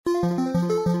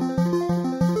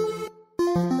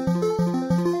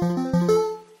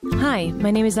Hi,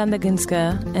 my name is Anna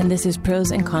Ginska, and this is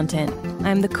Pros and Content.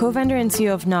 I'm the co-founder and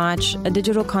CEO of Notch, a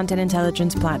digital content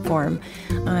intelligence platform.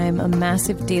 I'm a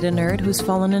massive data nerd who's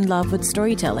fallen in love with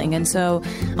storytelling. And so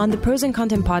on the Pros and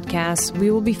Content podcast, we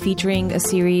will be featuring a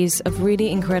series of really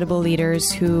incredible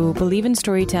leaders who believe in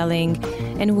storytelling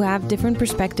and who have different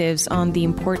perspectives on the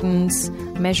importance,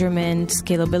 measurement,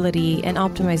 scalability, and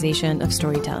optimization of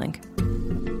storytelling.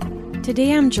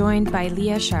 Today, I'm joined by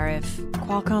Leah Sharif,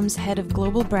 Qualcomm's head of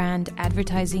global brand,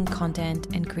 advertising, content,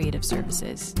 and creative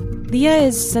services. Leah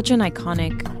is such an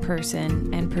iconic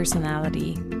person and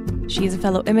personality. She is a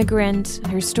fellow immigrant,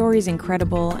 her story is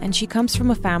incredible, and she comes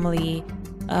from a family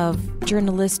of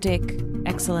journalistic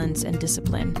excellence and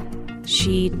discipline.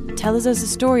 She tells us a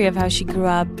story of how she grew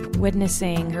up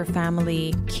witnessing her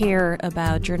family care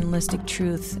about journalistic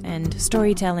truth and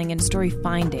storytelling and story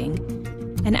finding.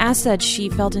 And as such, she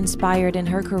felt inspired in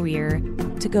her career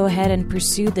to go ahead and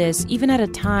pursue this, even at a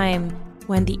time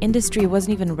when the industry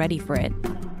wasn't even ready for it.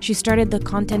 She started the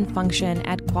content function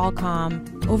at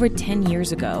Qualcomm over 10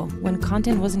 years ago, when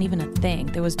content wasn't even a thing.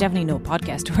 There was definitely no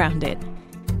podcast around it.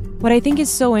 What I think is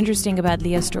so interesting about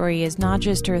Leah's story is not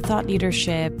just her thought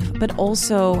leadership, but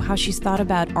also how she's thought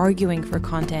about arguing for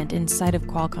content inside of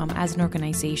Qualcomm as an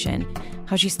organization,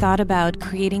 how she's thought about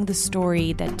creating the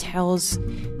story that tells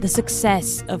the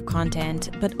success of content,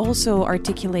 but also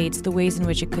articulates the ways in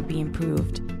which it could be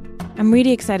improved. I'm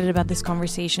really excited about this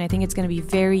conversation. I think it's going to be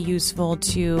very useful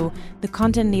to the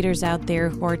content leaders out there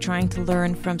who are trying to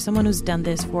learn from someone who's done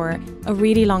this for a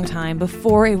really long time,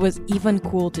 before it was even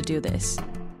cool to do this.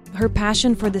 Her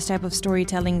passion for this type of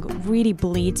storytelling really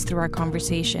bleeds through our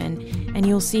conversation, and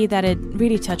you'll see that it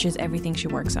really touches everything she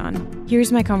works on.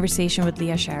 Here's my conversation with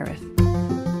Leah Sharif.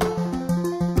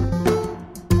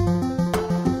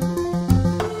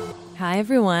 Hi,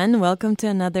 everyone. Welcome to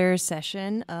another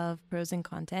session of Pros and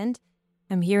Content.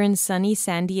 I'm here in sunny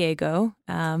San Diego.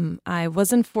 I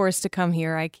wasn't forced to come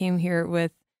here. I came here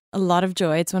with a lot of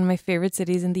joy. It's one of my favorite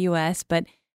cities in the US, but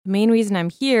the main reason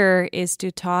I'm here is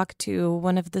to talk to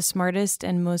one of the smartest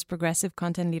and most progressive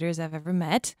content leaders I've ever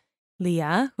met,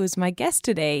 Leah, who's my guest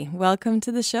today. Welcome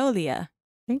to the show, Leah.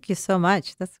 Thank you so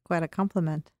much. That's quite a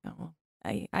compliment. Oh,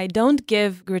 I don't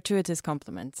give gratuitous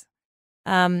compliments.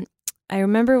 I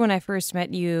remember when I first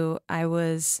met you, I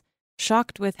was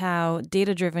shocked with how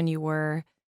data-driven you were,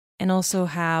 and also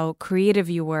how creative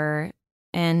you were,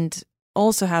 and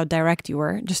also how direct you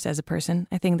were, just as a person.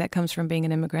 I think that comes from being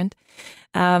an immigrant.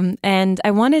 And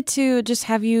I wanted to just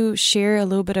have you share a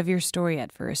little bit of your story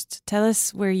at first. Tell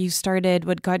us where you started,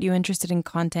 what got you interested in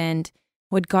content,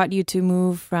 what got you to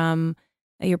move from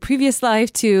your previous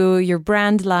life to your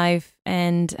brand life,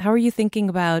 and how are you thinking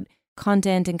about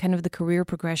content and kind of the career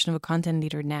progression of a content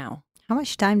leader now? How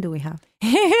much time do we have?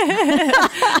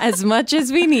 As much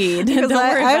as we need. Because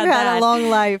I've had a long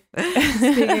life,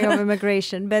 speaking of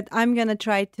immigration, but I'm going to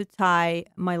try to tie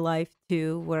my life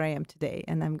to where I am today,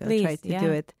 and I'm going to try to do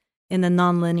it in a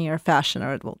non-linear fashion,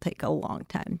 or it will take a long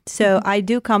time. So I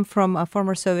do come from a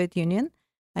former Soviet Union.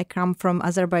 I come from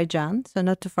Azerbaijan, so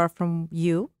not too far from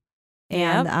you.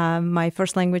 And my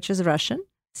first language is Russian.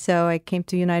 So I came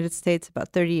to the United States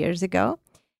about 30 years ago.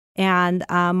 And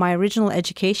my original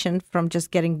education, from just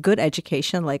getting good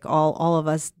education, like all of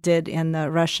us did in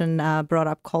the Russian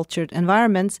brought-up cultured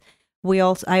environments,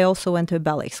 I also went to a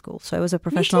ballet school. So I was a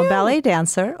professional ballet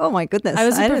dancer. Oh my goodness. I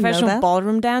was a professional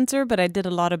ballroom dancer, but I did a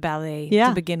lot of ballet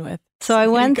to begin with. So I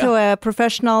went to a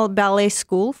professional ballet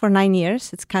school for 9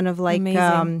 years. It's kind of like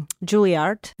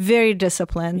Juilliard. Very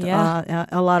disciplined,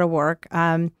 a lot of work,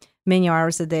 many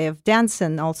hours a day of dance,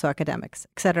 and also academics,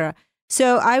 etc.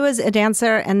 So I was a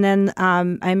dancer, and then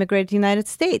I immigrated to the United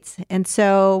States. And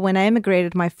so when I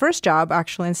immigrated, my first job,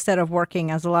 actually, instead of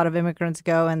working as a lot of immigrants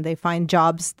go and they find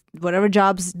jobs, whatever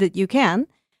jobs that you can,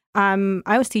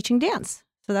 I was teaching dance.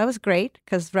 So that was great,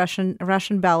 because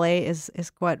Russian ballet is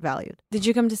quite valued. Did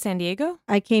you come to San Diego?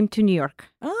 I came to New York.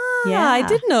 Ah, yeah. I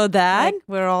didn't know that. Like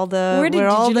where all the did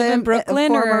you live in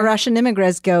Brooklyn, former Russian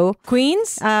immigrants go.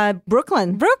 Queens?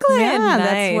 Brooklyn. Yeah, nice.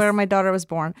 That's where my daughter was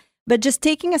born. But just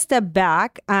taking a step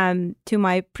back to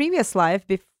my previous life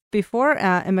before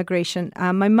immigration,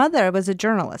 my mother was a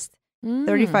journalist,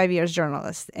 35 years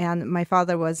journalist, and my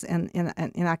father was in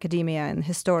academia and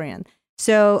historian.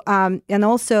 So, and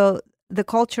also the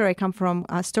culture I come from,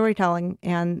 storytelling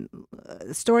and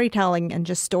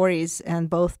just stories, and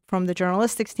both from the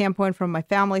journalistic standpoint, from my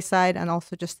family side, and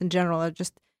also just in general, are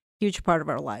just a huge part of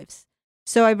our lives.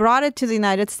 So I brought it to the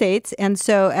United States, and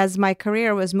so as my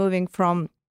career was moving from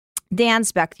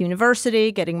dance back to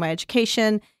university, getting my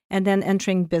education, and then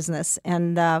entering business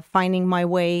and finding my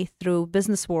way through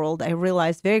business world, I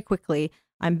realized very quickly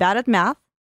I'm bad at math.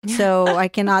 So I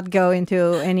cannot go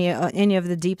into any of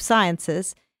the deep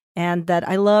sciences, and that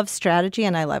I love strategy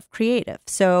and I love creative.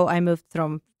 So I moved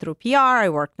through PR. I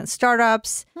worked in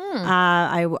startups.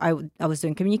 I was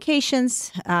doing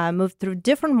communications. Moved through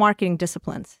different marketing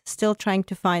disciplines. Still trying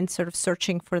to find, sort of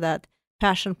searching for that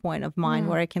passion point of mine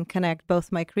where I can connect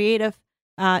both my creative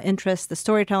interests, the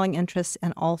storytelling interests,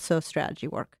 and also strategy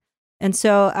work. And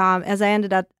so as I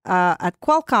ended up at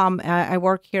Qualcomm, I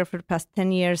worked here for the past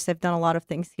 10 years. I've done a lot of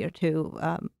things here too.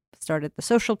 Started the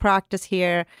social practice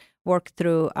here, worked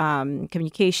through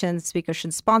communications, speakership,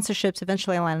 sponsorships.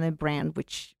 Eventually I landed in brand,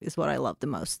 which is what I love the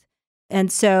most.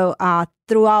 And so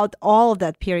throughout all of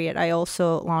that period, I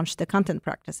also launched the content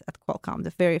practice at Qualcomm,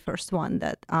 the very first one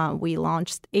that we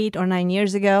launched 8 or 9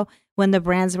 years ago, when the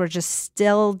brands were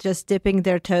still dipping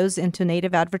their toes into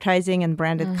native advertising and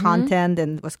branded content,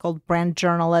 and it was called brand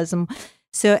journalism.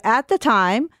 So at the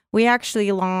time, we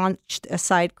actually launched a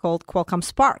site called Qualcomm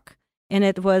Spark, and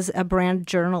it was a brand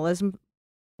journalism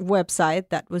website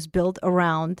that was built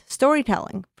around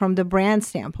storytelling from the brand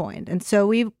standpoint. And so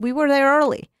we were there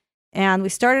early, and we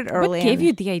started early. What gave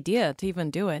you the idea to even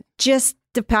do it? Just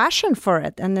the passion for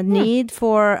it and the need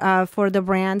for the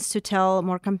brands to tell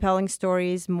more compelling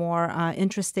stories, more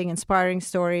interesting, inspiring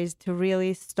stories, to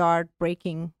really start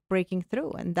breaking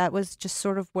through. And that was just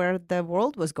sort of where the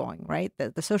world was going, right?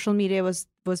 The social media was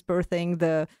birthing,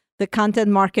 the content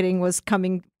marketing was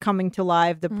coming to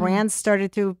life. The brands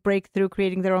started to break through,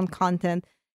 creating their own content.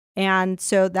 And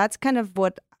so that's kind of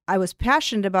what I was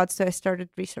passionate about. So I started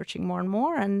researching more and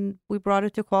more, and we brought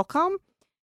it to Qualcomm.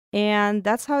 And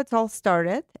that's how it all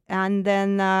started. And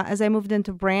then as I moved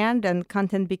into brand and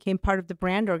content became part of the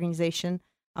brand organization,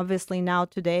 obviously now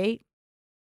today,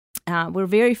 we're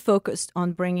very focused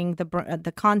on bringing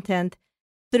the content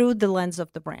through the lens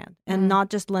of the brand, and not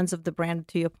just lens of the brand,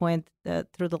 to your point,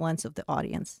 through the lens of the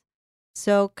audience.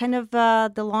 So kind of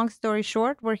the long story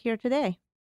short, we're here today.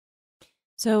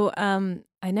 So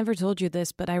I never told you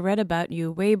this, but I read about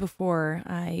you way before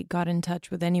I got in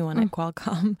touch with anyone at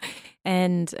Qualcomm.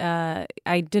 And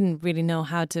I didn't really know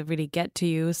how to really get to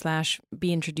you /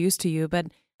 be introduced to you. But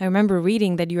I remember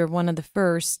reading that you were one of the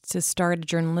first to start a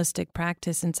journalistic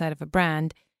practice inside of a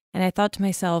brand. And I thought to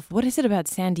myself, what is it about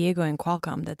San Diego and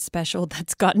Qualcomm that's special,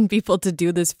 that's gotten people to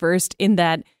do this first in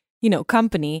that,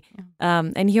 company?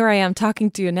 And here I am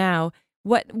talking to you now.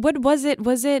 What was it?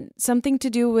 Was it something to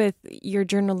do with your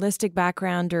journalistic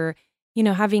background, or,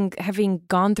 having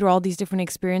gone through all these different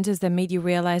experiences that made you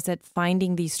realize that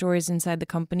finding these stories inside the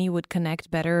company would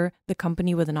connect better the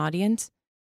company with an audience?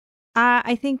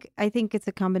 I think it's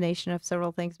a combination of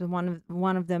several things, but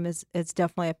one of them is it's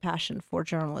definitely a passion for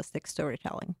journalistic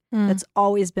storytelling. That's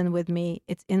always been with me.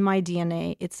 It's in my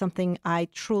DNA. It's something I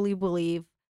truly believe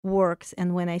works.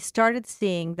 And when I started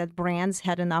seeing that brands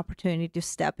had an opportunity to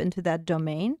step into that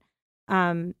domain,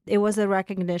 it was a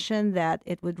recognition that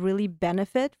it would really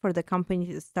benefit for the company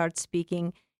to start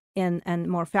speaking in a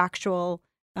more factual,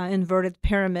 inverted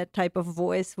pyramid type of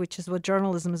voice, which is what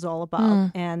journalism is all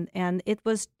about. And it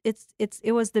was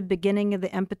the beginning of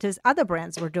the impetus. Other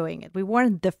brands were doing it. We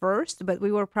weren't the first, but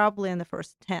we were probably in the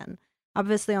first 10.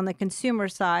 Obviously, on the consumer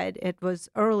side, it was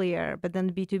earlier, but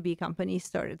then B2B companies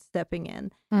started stepping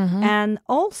in. And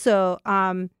also,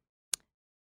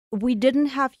 we didn't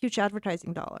have huge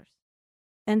advertising dollars.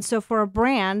 And so for a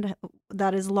brand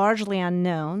that is largely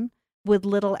unknown with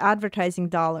little advertising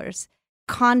dollars,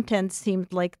 content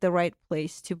seemed like the right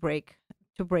place to break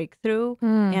through,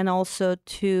 and also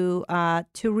to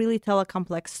really tell a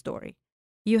complex story.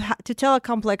 To tell a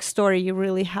complex story, you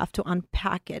really have to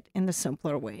unpack it in the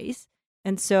simpler ways.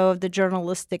 And so the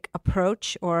journalistic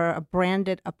approach or a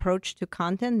branded approach to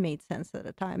content made sense at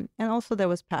the time. And also there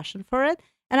was passion for it.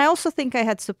 And I also think I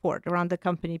had support around the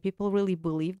company. People really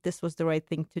believed this was the right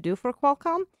thing to do for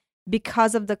Qualcomm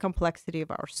because of the complexity of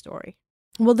our story.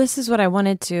 Well, this is what I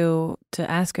wanted to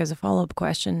ask as a follow-up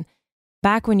question.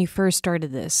 Back when you first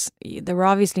started this, there were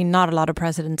obviously not a lot of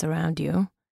precedents around you.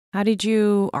 How did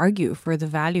you argue for the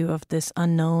value of this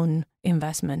unknown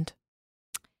investment?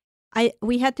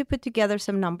 We had to put together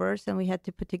some numbers, and we had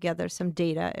to put together some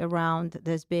data around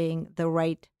this being the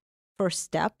right first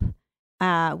step.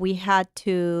 We had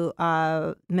to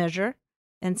measure.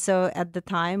 And so at the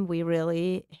time, we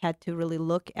really had to really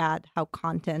look at how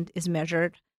content is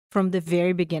measured from the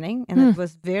very beginning. And it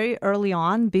was very early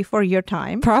on, before your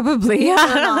time. Probably,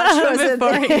 yeah.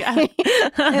 Before,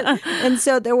 yeah. and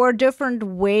so there were different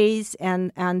ways,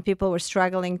 and people were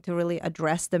struggling to really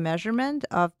address the measurement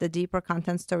of the deeper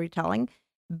content storytelling.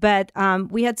 But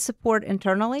we had support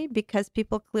internally because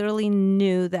people clearly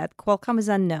knew that Qualcomm is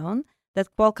unknown, that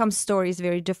Qualcomm's story is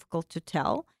very difficult to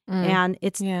tell. And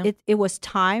it was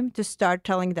time to start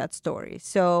telling that story.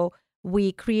 So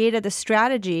we created a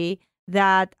strategy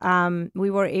that we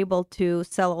were able to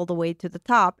sell all the way to the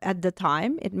top. At the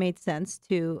time, it made sense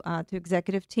to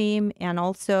executive team, and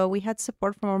also we had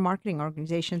support from our marketing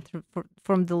organization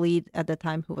from the lead at the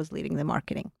time who was leading the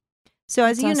marketing. So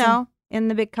as you know, in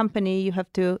the big company, you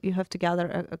have to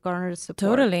gather a garner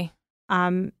support. Totally.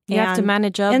 You have to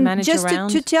manage up, manage just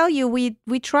around. To tell you,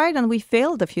 we tried and we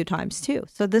failed a few times too.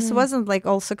 So this wasn't like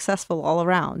all successful all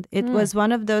around. It was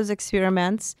one of those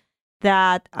experiments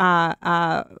that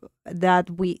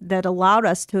that allowed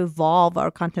us to evolve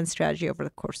our content strategy over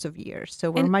the course of years. So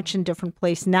we're much in different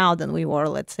place now than we were,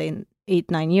 let's say,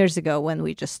 8-9 years ago when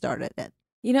we just started it.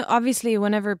 You know, obviously,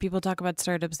 whenever people talk about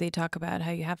startups, they talk about how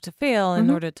you have to fail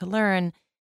in order to learn.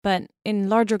 But in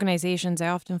large organizations, I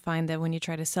often find that when you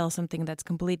try to sell something that's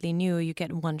completely new, you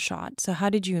get one shot. So how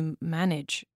did you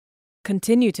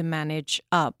continue to manage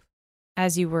up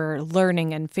as you were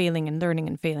learning and failing and learning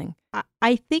and failing?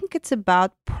 I think it's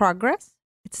about progress.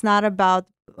 It's not about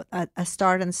a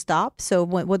start and stop. So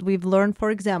what we've learned,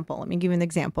 for example, let me give you an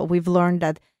example. We've learned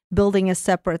that building a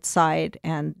separate site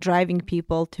and driving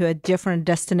people to a different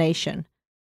destination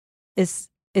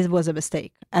was a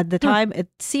mistake. At the time, it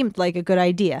seemed like a good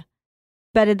idea,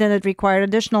 but then it required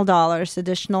additional dollars,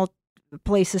 additional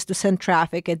places to send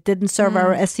traffic. It didn't serve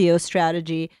our SEO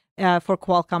strategy for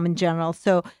Qualcomm in general.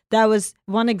 So that was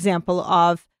one example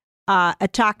of a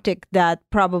tactic that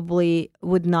probably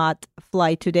would not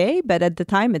fly today, but at the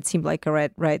time it seemed like a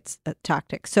right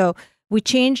tactic. So we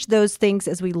changed those things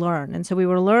as we learn. And so we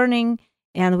were learning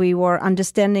and we were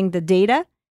understanding the data.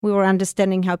 We were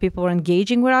understanding how people were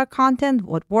engaging with our content,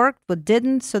 what worked, what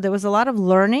didn't. So there was a lot of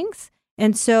learnings.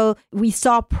 And so we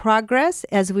saw progress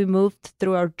as we moved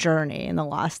through our journey in the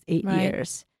last 8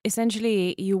 years.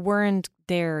 Essentially, you weren't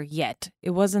there yet.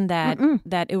 It wasn't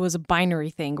that it was a binary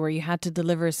thing where you had to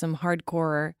deliver some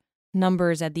hardcore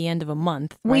numbers at the end of a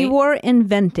month, right? We were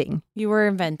inventing. You were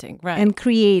inventing, right. And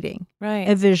creating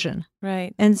a vision.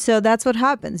 Right. And so that's what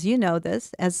happens. You know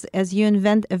this. As you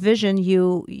invent a vision,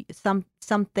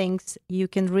 some things you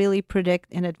can really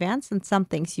predict in advance and some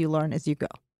things you learn as you go.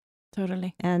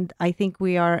 Totally. And I think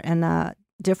we are in a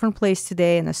different place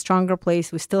today, in a stronger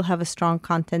place. We still have a strong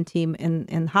content team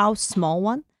in-house, small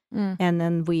one. And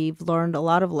then we've learned a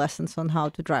lot of lessons on how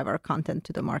to drive our content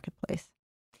to the marketplace.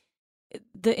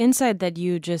 The insight that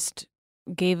you just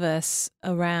gave us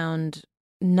around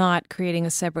not creating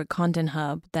a separate content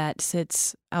hub that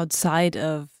sits outside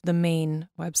of the main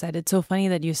website. It's so funny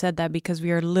that you said that because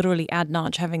we are literally at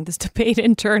Notch having this debate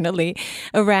internally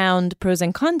around pros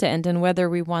and content and whether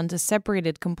we want to separate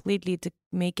it completely to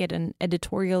make it an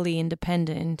editorially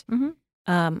independent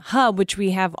hub, which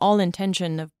we have all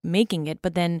intention of making it.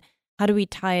 But then how do we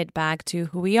tie it back to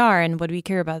who we are and what we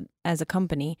care about as a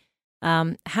company?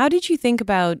 How did you think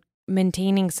about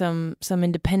maintaining some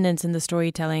independence in the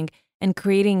storytelling and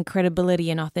creating credibility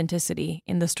and authenticity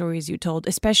in the stories you told,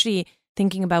 especially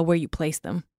thinking about where you place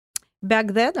them? Back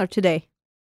then or today?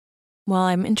 Well,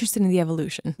 I'm interested in the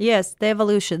evolution. Yes, the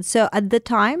evolution. So at the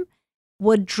time,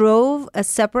 what drove a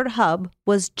separate hub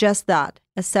was just that,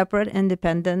 a separate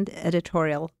independent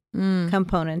editorial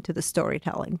component to the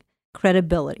storytelling.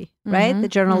 Credibility, right? The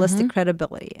journalistic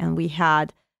credibility. And we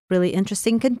had really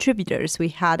interesting contributors. We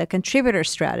had a contributor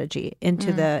strategy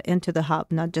into the hub,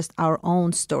 not just our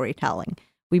own storytelling.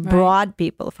 We brought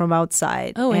people from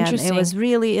outside. Oh, and interesting. It was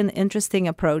really an interesting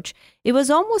approach. It was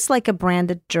almost like a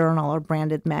branded journal or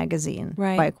branded magazine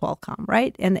by Qualcomm,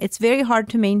 right? And it's very hard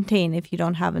to maintain if you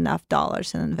don't have enough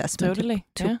dollars and investment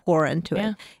to pour into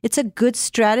it. It's a good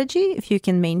strategy if you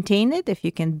can maintain it, if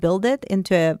you can build it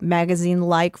into a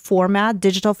magazine-like format,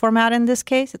 digital format in this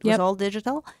case. It was all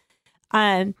digital.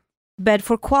 But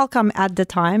for Qualcomm at the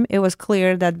time, it was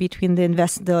clear that between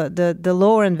the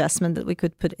lower investment that we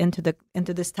could put into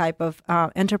this type of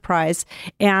enterprise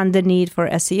and the need for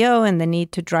SEO and the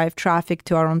need to drive traffic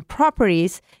to our own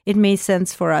properties, it made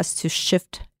sense for us to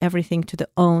shift everything to the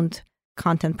owned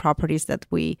content properties that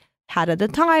we had at the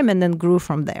time and then grew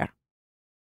from there.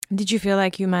 Did you feel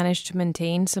like you managed to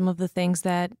maintain some of the things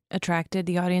that attracted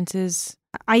the audiences?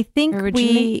 I think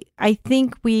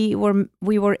we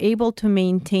were able to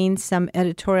maintain some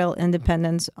editorial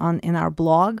independence in our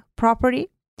blog property.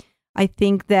 I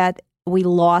think that we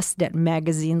lost that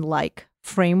magazine-like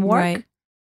framework. Right.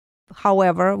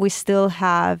 However, we still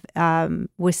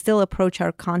approach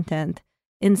our content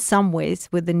in some ways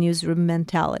with the newsroom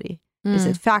mentality. Is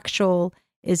it factual?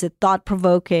 Is it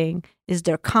thought-provoking? Is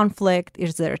there conflict?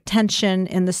 Is there tension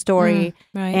in the story?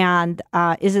 And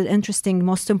is it interesting,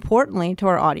 most importantly, to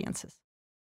our audiences?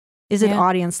 Is it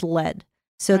audience-led?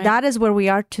 So that is where we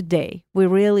are today. We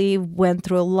really went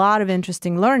through a lot of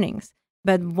interesting learnings.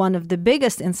 But one of the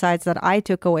biggest insights that I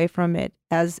took away from it,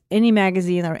 as any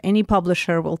magazine or any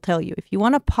publisher will tell you, if you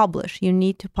want to publish, you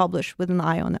need to publish with an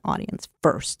eye on the audience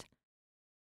first.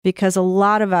 Because a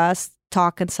lot of us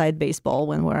talk inside baseball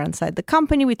when we're inside the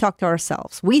company. We talk to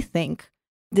ourselves. We think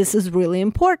this is really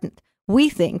important. We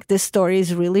think this story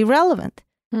is really relevant.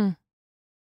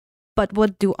 But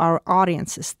what do our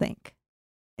audiences think?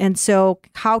 And so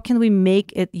how can we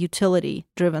make it utility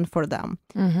driven for them?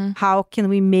 How can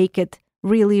we make it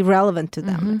really relevant to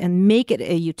them and make it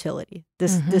a utility,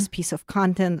 this piece of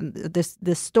content,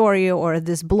 this story or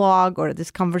this blog or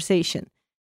this conversation?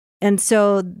 And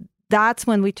so that's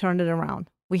when we turned it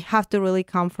around. We have to really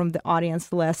come from the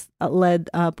audience-led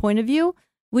point of view,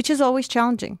 which is always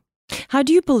challenging. How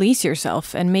do you police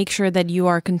yourself and make sure that you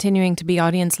are continuing to be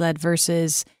audience-led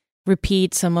versus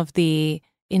repeat some of the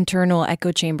internal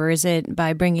echo chamber? Is it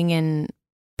by bringing in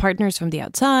partners from the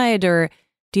outside, or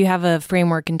do you have a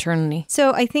framework internally?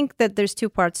 So I think that there's two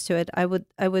parts to it. I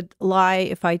would lie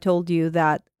if I told you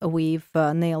that we've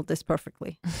nailed this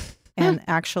perfectly. And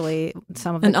actually,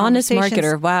 some of the an honest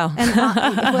marketer, wow. And,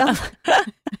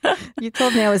 well, you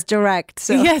told me I was direct.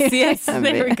 So yes,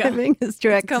 there we go. I'm being as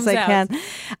direct as I can.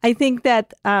 I think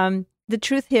that the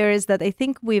truth here is that I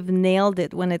think we've nailed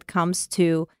it when it comes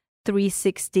to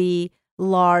 360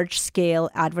 large-scale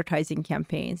advertising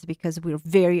campaigns, because we're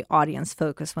very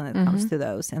audience-focused when it comes to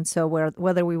those. And so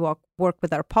whether we work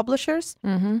with our publishers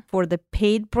for the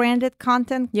paid branded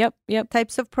content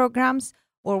types of programs,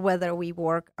 or whether we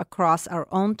work across our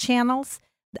own channels,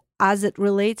 as it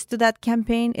relates to that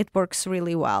campaign, it works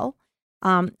really well.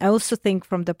 I also think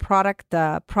from the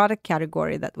product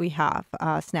category that we have,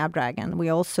 Snapdragon, we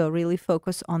also really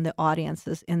focus on the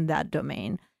audiences in that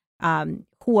domain.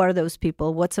 Who are those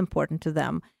people? What's important to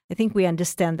them? I think we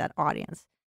understand that audience.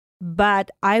 But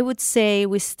I would say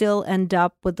we still end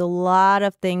up with a lot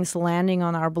of things landing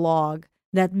on our blog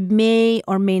that may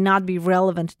or may not be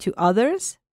relevant to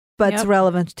others, but it's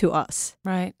relevant to us.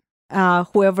 Right.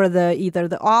 Whoever either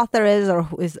the author is,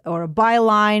 or a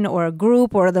byline, or a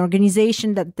group, or the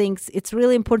organization that thinks it's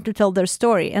really important to tell their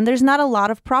story. And there's not a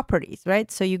lot of properties, right?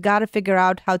 So you got to figure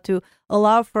out how to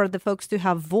allow for the folks to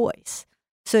have voice.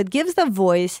 So it gives the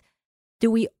voice.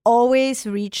 Do we always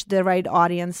reach the right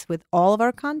audience with all of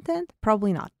our content?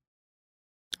 Probably not.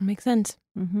 Makes sense.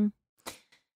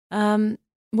 When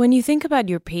you think about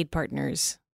your paid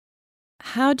partners,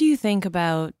 how do you think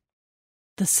about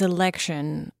the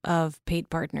selection of paid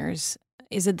partners?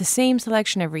 Is it the same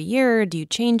selection every year? Do you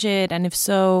change it? And if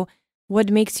so,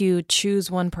 what makes you choose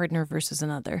one partner versus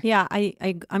another? Yeah,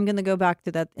 I'm going to go back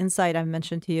to that insight I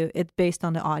mentioned to you. It's based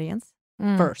on the audience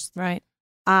first. Right.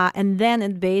 And then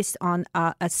it's based on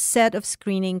a set of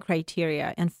screening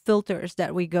criteria and filters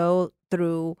that we go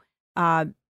through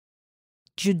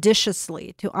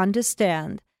judiciously to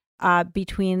understand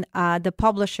between the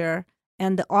publisher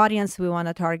and the audience we want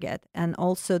to target, and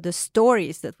also the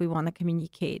stories that we want to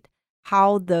communicate,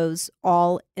 how those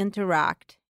all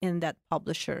interact in that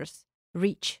publisher's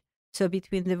reach. So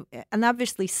and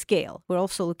obviously scale. We're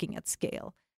also looking at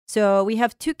scale. So we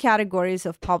have two categories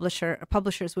of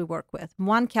publishers we work with.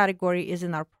 One category is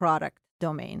in our product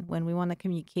domain, when we want to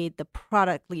communicate the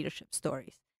product leadership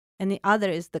stories. And the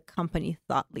other is the company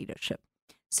thought leadership.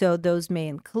 So those may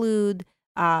include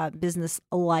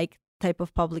business-alike type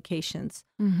of publications,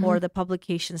 or the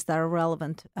publications that are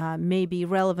relevant, may be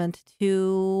relevant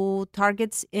to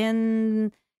targets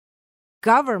in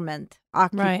government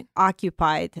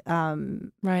occupied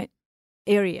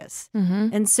areas.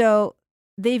 And so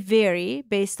they vary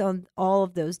based on all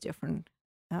of those different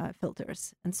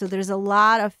filters. And so there's a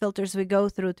lot of filters we go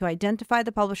through to identify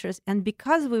the publishers. And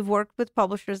because we've worked with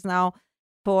publishers now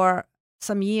for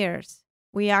some years,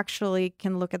 we actually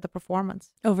can look at the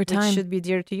performance over time, which should be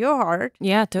dear to your heart.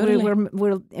 Yeah, totally.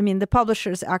 The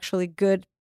publisher is actually good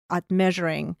at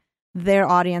measuring their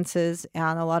audiences,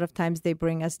 and a lot of times they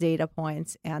bring us data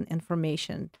points and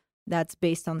information that's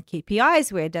based on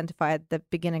KPIs we identify at the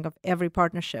beginning of every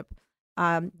partnership.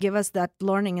 Give us that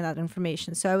learning and that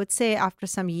information. So I would say after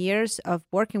some years of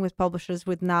working with publishers,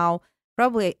 we've now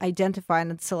probably identified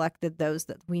and selected those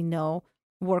that we know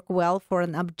work well for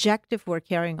an objective we're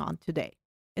carrying on today.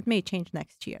 It may change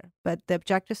next year, but the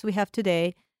objectives we have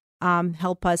today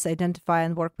help us identify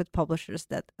and work with publishers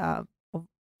that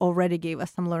already gave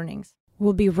us some learnings.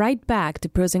 We'll be right back to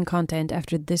Pros and Content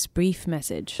after this brief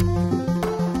message.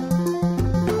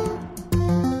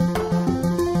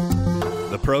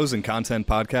 The Pros and Content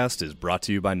podcast is brought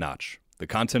to you by Notch, the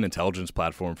content intelligence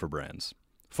platform for brands.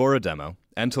 For a demo,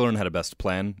 And to learn how to best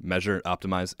plan, measure,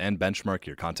 optimize, and benchmark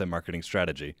your content marketing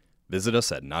strategy, visit us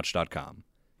at Notch.com.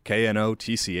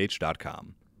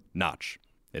 KNOTCH.com. Notch.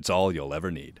 It's all you'll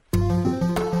ever need.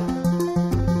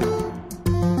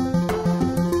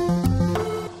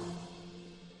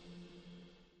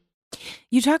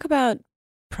 You talk about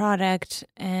product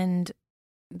and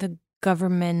the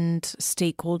government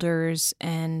stakeholders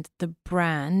and the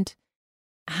brand.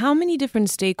 How many different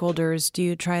stakeholders do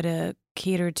you try to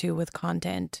cater to with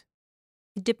content?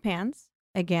 It depends,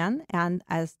 again, and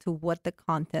as to what the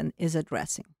content is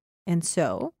addressing. And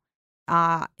so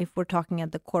if we're talking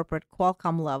at the corporate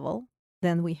Qualcomm level,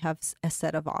 then we have a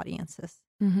set of audiences.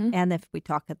 Mm-hmm. And if we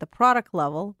talk at the product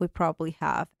level, we probably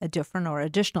have a different or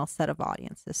additional set of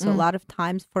audiences. So a lot of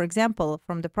times, for example,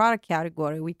 from the product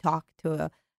category, we talk to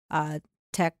a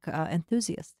tech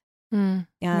enthusiast.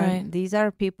 And these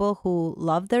are people who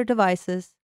love their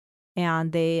devices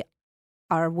and they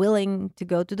are willing to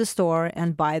go to the store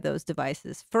and buy those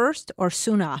devices first or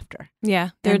soon after.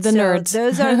 Yeah, they're the nerds.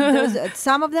 Those are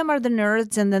some of them are the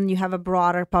nerds, and then you have a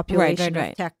broader population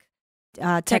of tech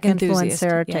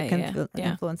influencer,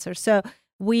 influencer. So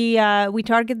we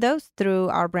target those through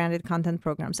our branded content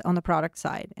programs on the product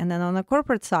side, and then on the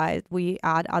corporate side, we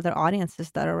add other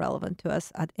audiences that are relevant to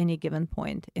us at any given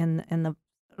point in the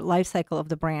life cycle of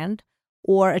the brand,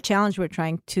 or a challenge we're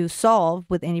trying to solve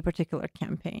with any particular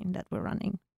campaign that we're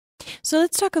running. So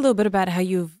let's talk a little bit about how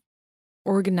you've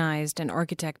organized and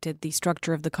architected the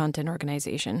structure of the content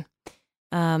organization.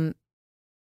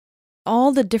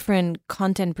 All the different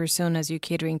content personas you're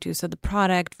catering to, so the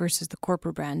product versus the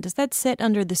corporate brand, does that sit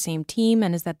under the same team,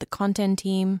 and is that the content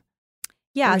team?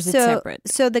 Yeah, or is it separate?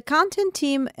 So the content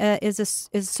team is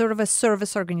sort of a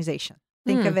service organization.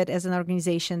 Think of it as an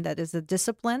organization that is a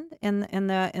discipline in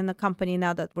the company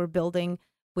now that we're building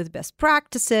with best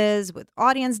practices, with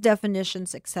audience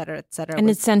definitions, et cetera, et cetera.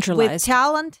 And it's centralized. With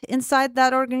talent inside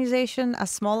that organization, as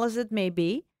small as it may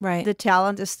be. Right. The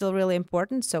talent is still really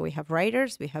important. So we have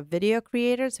writers, we have video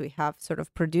creators, we have sort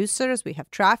of producers, we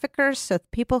have traffickers, so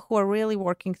people who are really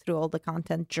working through all the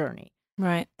content journey.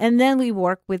 Right. And then we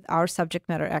work with our subject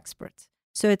matter experts.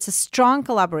 So it's a strong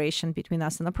collaboration between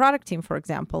us and the product team, for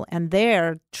example, and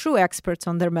they're true experts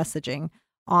on their messaging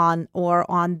on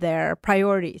their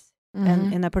priorities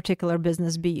and in a particular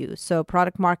business BU. So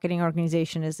product marketing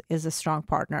organization is a strong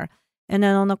partner. And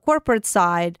then on the corporate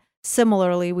side,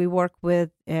 similarly, we work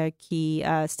with key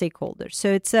stakeholders.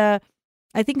 So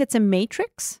I think it's a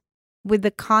matrix with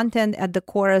the content at the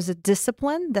core as a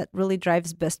discipline that really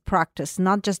drives best practice,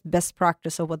 not just best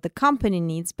practice of what the company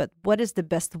needs, but what is the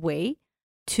best way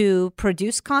to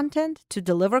produce content, to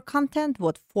deliver content,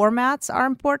 what formats are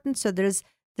important. So there's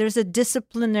a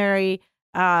disciplinary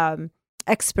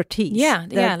expertise.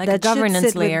 Like a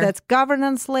governance layer. That's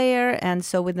governance layer. And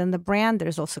so within the brand,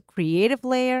 there's also creative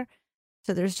layer.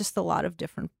 So there's just a lot of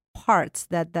different parts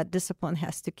that discipline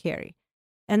has to carry.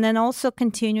 And then also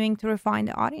continuing to refine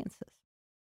the audiences.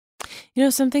 You know,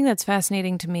 something that's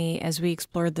fascinating to me as we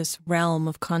explore this realm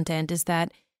of content is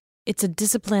that it's a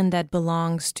discipline that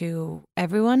belongs to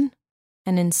everyone.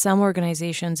 And in some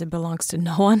organizations, it belongs to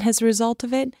no one as a result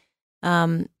of it.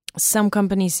 Some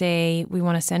companies say we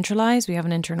want to centralize. We have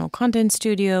an internal content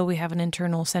studio. We have an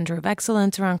internal center of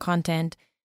excellence around content.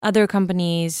 Other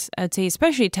companies, I'd say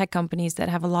especially tech companies that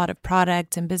have a lot of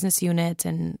products and business units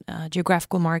and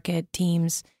geographical market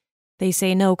teams, they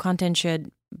say no, content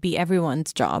should be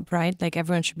everyone's job, right? Like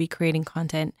everyone should be creating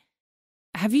content.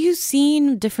 Have you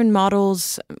seen different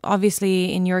models?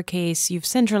 Obviously, in your case, you've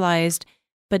centralized,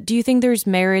 but do you think there's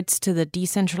merits to the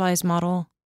decentralized model?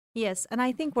 Yes, and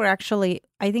I think we're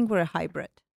a hybrid.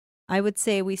 I would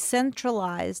say we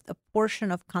centralized a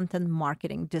portion of content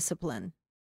marketing discipline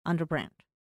under brand.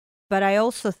 But I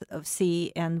also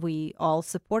see, and we all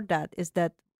support that, is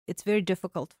that it's very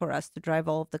difficult for us to drive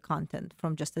all of the content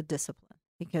from just a discipline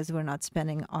because we're not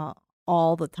spending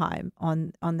all the time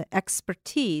on the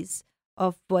expertise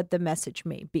of what the message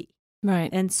may be. Right.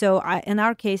 And so in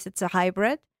our case, it's a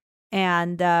hybrid,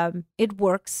 and it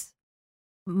works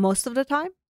most of the time,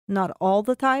 not all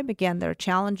the time. Again, there are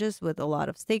challenges with a lot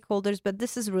of stakeholders, but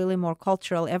this is really more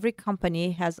cultural. Every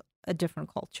company has a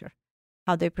different culture,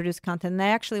 how they produce content. And I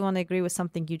actually want to agree with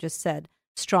something you just said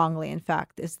strongly, in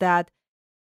fact, is that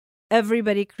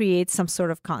everybody creates some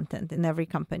sort of content in every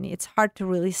company. It's hard to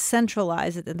really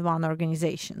centralize it in one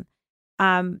organization.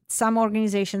 Some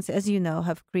organizations, as you know,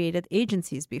 have created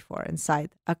agencies before inside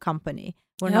a company.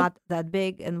 We're Yep. not that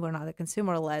big and we're not a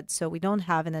consumer-led, so we don't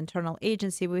have an internal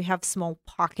agency. We have small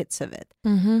pockets of it.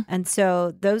 Mm-hmm. And so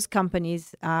those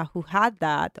companies who had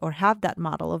that or have that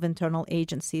model of internal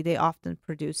agency, they often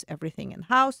produce everything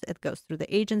in-house. It goes through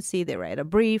the agency. They write a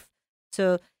brief.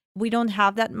 So we don't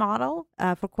have that model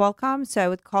for Qualcomm. So I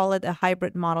would call it a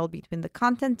hybrid model between the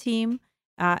content team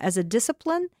as a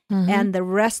discipline Mm-hmm. and the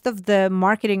rest of the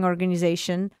marketing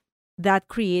organization that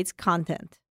creates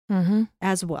content Mm-hmm.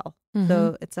 as well. Mhm.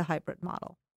 So it's a hybrid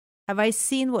model. Have I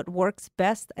seen what works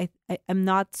best? I'm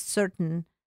not certain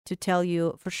to tell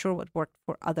you for sure what worked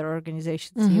for other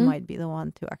organizations. You Mhm. might be the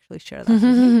one to actually share that with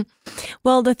me.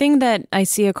 Well, the thing that I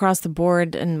see across the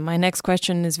board, and my next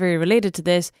question is very related to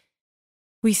this,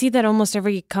 we see that almost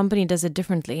every company does it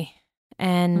differently.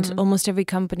 And Mhm. almost every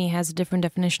company has a different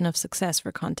definition of success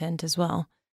for content as well,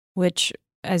 which,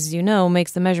 as you know,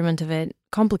 makes the measurement of it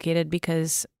complicated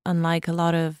because unlike a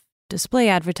lot of display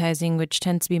advertising, which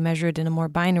tends to be measured in a more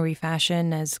binary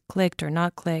fashion as clicked or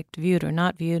not clicked, viewed or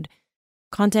not viewed,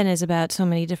 content is about so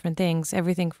many different things.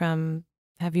 Everything from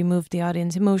have you moved the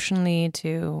audience emotionally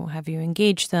to have you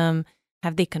engaged them?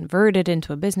 Have they converted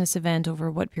into a business event over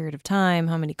what period of time?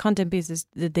 How many content pieces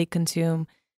did they consume?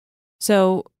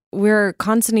 So we're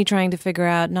constantly trying to figure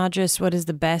out not just what is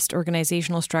the best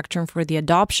organizational structure for the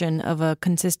adoption of a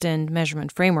consistent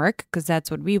measurement framework, because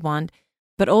that's what we want,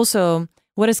 but also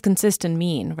what does consistent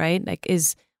mean, right? Like,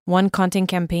 is one content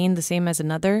campaign the same as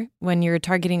another? When you're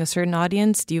targeting a certain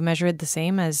audience, do you measure it the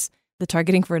same as the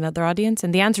targeting for another audience?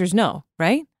 And the answer is no,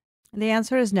 right? The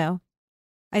answer is no.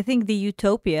 I think the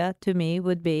utopia to me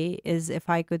would be is if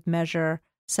I could measure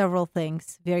several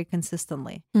things very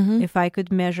consistently. Mm-hmm. If I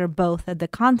could measure both at the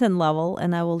content level,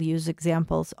 and I will use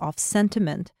examples of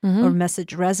sentiment Mm-hmm. or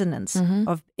message resonance Mhm.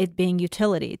 of it being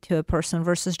utility to a person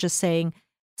versus just saying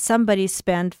somebody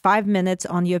spent 5 minutes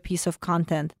on your piece of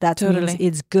content. That means Totally.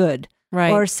 it's good.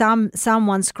 Right. Or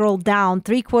someone scrolled down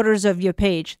 3/4 of your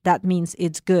page. That means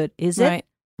it's good. Is it? Right.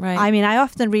 Right. I mean, I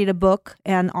often read a book,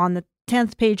 and on the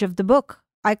 10th page of the book,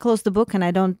 I close the book and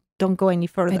I don't go any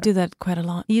further. I do that quite a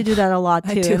lot. You do that a lot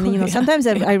I too. do, And, yeah. sometimes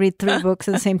I read 3 books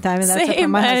at the same time, and that's what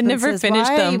Same. my I husband never says, finish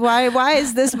them. Why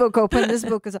is this book open? This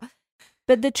book is.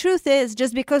 But the truth is,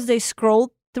 just because they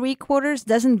scrolled 3/4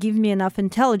 doesn't give me enough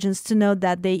intelligence to know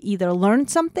that they either learned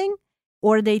something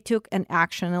or they took an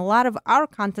action. A lot of our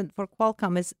content for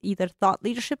Qualcomm is either thought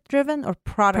leadership driven or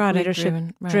product leadership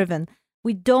driven. Right. driven.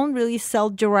 We don't really sell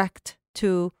direct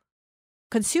to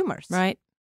consumers. Right.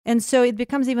 And so it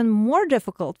becomes even more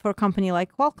difficult for a company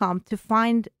like Qualcomm to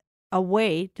find a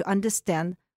way to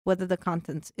understand whether the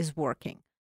content is working.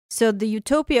 So the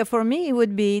utopia for me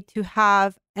would be to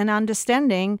have an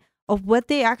understanding of what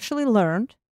they actually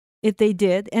learned, if they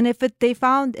did, and if they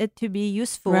found it to be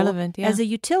useful, Relevant, yeah. as a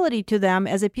utility to them,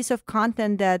 as a piece of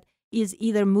content that is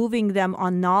either moving them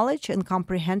on knowledge and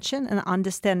comprehension and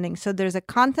understanding. So there's a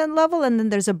content level and then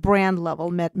there's a brand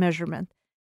level measurement.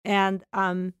 And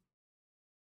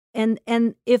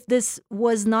if this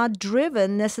was not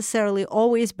driven necessarily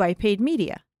always by paid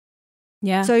media.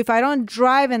 Yeah. So if I don't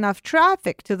drive enough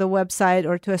traffic to the website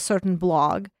or to a certain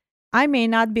blog, I may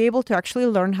not be able to actually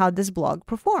learn how this blog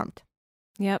performed.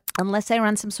 Yep. Unless I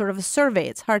run some sort of a survey.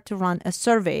 It's hard to run a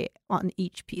survey on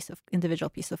each individual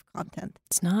piece of content.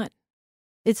 It's not.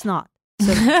 It's not.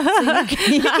 So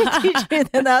you can teach me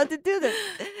then how to do this.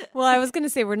 Well, I was going to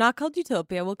say we're not called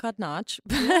Utopia. We'll call Notch.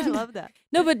 Yeah, I love that.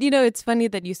 No, but it's funny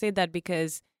that you say that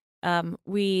because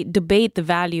we debate the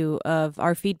value of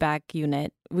our feedback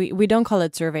unit. We don't call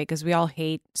it survey because we all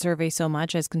hate survey so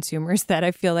much as consumers that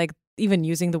I feel like even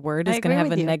using the word is going to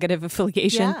have a negative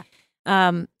affiliation.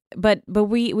 Yeah. But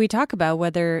we talk about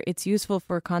whether it's useful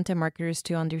for content marketers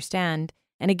to understand.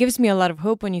 And it gives me a lot of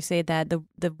hope when you say that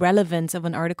the relevance of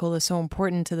an article is so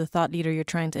important to the thought leader you're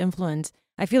trying to influence.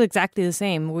 I feel exactly the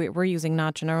same. We're using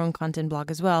Notch in our own content blog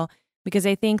as well, because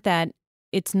I think that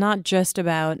it's not just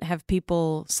about have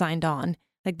people signed on.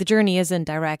 Like the journey isn't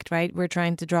direct, right? We're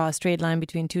trying to draw a straight line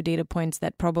between two data points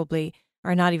that probably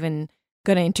are not even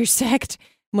going to intersect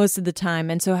most of the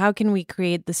time. And so how can we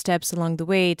create the steps along the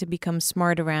way to become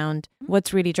smart around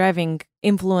what's really driving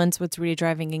influence, what's really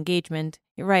driving engagement?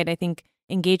 You're right. I think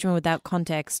engagement without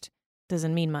context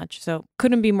doesn't mean much. So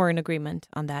couldn't be more in agreement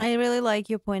on that. I really like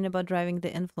your point about driving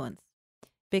the influence,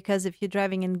 because if you're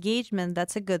driving engagement,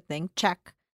 that's a good thing.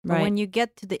 Check. But Right. when you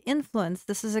get to the influence,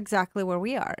 this is exactly where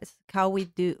we are. It's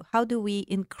how do we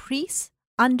increase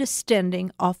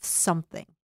understanding of something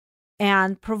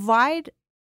and provide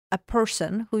a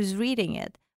person who's reading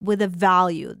it with a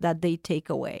value that they take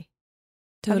away.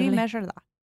 How do Totally. you measure that?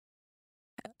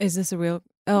 Is this a real?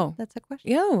 Oh, That's a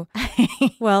question. yo.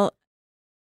 Well,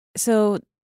 so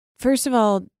first of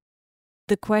all,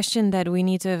 the question that we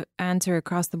need to answer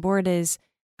across the board is,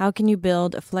 how can you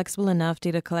build a flexible enough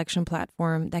data collection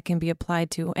platform that can be applied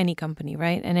to any company,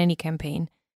 right? And any campaign.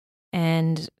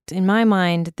 And in my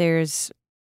mind, there's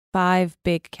 5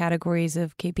 big categories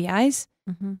of KPIs.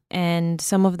 Mm-hmm. And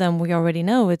some of them we already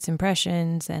know. It's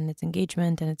impressions and it's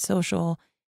engagement and it's social.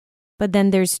 But then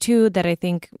there's 2 that I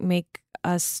think make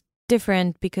us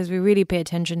different because we really pay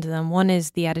attention to them. One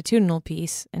is the attitudinal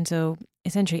piece. And so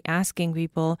essentially asking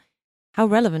people, how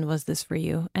relevant was this for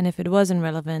you? And if it wasn't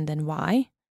relevant, then why?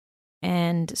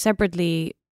 And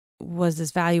separately, was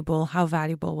this valuable? How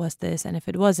valuable was this? And if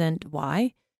it wasn't,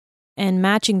 why? And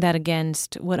matching that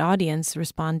against what audience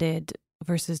responded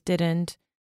versus didn't,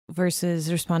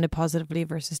 versus responded positively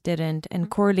versus didn't, and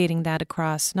correlating that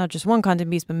across not just one content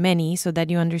piece, but many, so that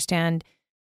you understand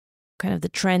kind of the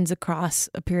trends across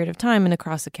a period of time and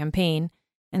across a campaign.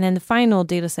 And then the final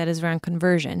data set is around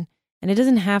conversion. And it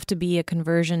doesn't have to be a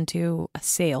conversion to a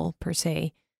sale per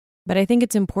se, but I think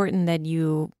it's important that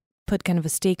you put kind of a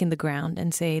stake in the ground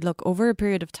and say, look, over a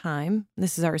period of time,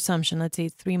 this is our assumption, let's say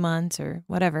 3 months or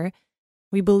whatever,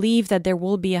 we believe that there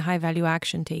will be a high value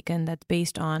action taken that's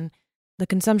based on the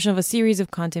consumption of a series of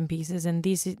content pieces. And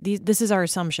this is our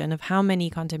assumption of how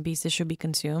many content pieces should be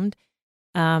consumed.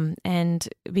 And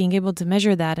being able to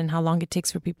measure that and how long it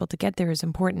takes for people to get there is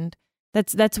important.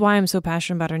 That's why I'm so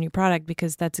passionate about our new product,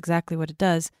 because that's exactly what it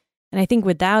does. And I think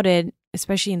without it,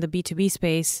 especially in the B2B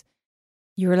space,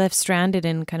 you're left stranded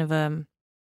in kind of a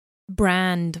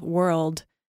brand world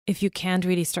if you can't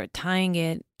really start tying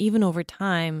it, even over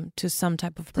time, to some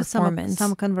type of performance.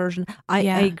 Some conversion. I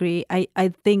agree.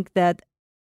 I think that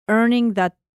earning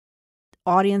that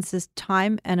audience's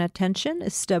time and attention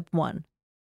is step 1.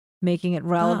 Making it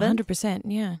relevant. 100%,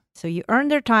 yeah. So you earn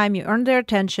their time, you earn their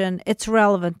attention, it's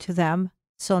relevant to them.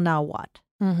 So now what?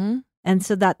 Mm-hmm. And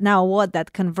so that now what,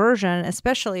 that conversion,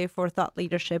 especially for thought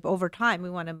leadership, over time,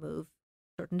 we want to move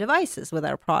certain devices with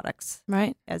our products,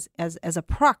 right, as a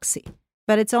proxy.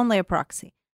 But it's only a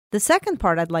proxy. The second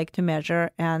part I'd like to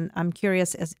measure, and I'm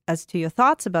curious as to your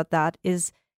thoughts about that,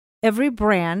 is every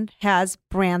brand has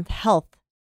brand health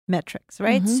metrics,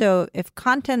 right? Mm-hmm. So if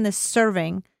content is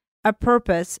serving a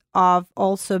purpose of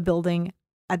also building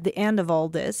at the end of all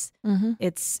this, mm-hmm.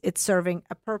 it's serving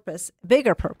a purpose,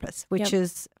 bigger purpose, which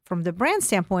is from the brand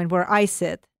standpoint where I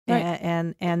sit, right.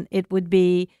 and it would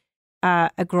be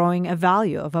a growing a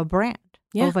value of a brand,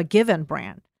 of a given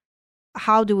brand.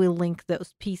 How do we link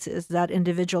those pieces, that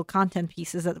individual content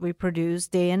pieces that we produce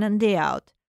day in and day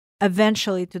out,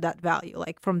 eventually to that value?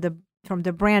 Like from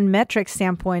the brand metrics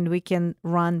standpoint, we can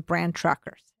run brand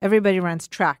trackers. Everybody runs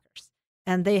trackers.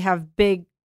 And they have big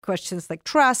questions like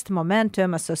trust,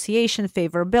 momentum, association,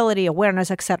 favorability,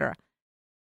 awareness, etc.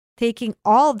 Taking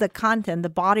all of the content, the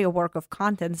body of work of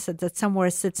content that somewhere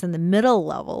sits in the middle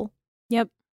level. Yep.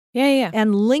 Yeah.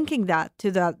 And linking that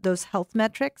to those health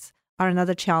metrics are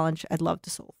another challenge I'd love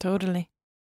to solve. Totally.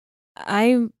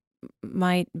 I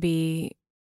might be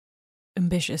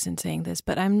ambitious in saying this,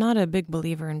 but I'm not a big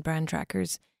believer in brand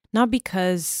trackers, not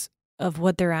because of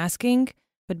what they're asking,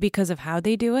 but because of how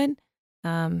they do it.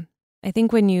 I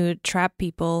think when you trap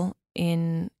people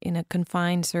in a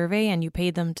confined survey and you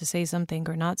pay them to say something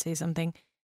or not say something,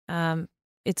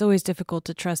 it's always difficult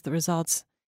to trust the results.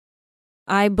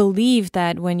 I believe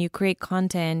that when you create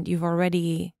content, you've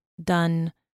already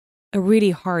done a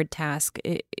really hard task.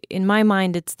 In my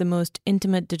mind, it's the most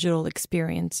intimate digital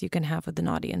experience you can have with an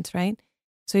audience, right?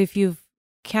 So if you've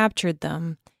captured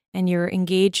them and you're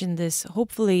engaged in this,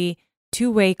 hopefully,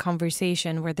 two-way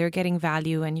conversation where they're getting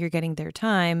value and you're getting their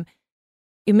time,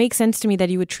 it makes sense to me that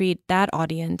you would treat that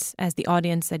audience as the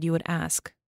audience that you would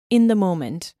ask in the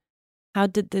moment. How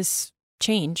did this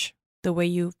change the way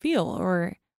you feel,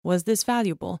 or was this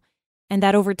valuable? And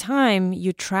that over time,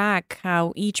 you track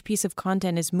how each piece of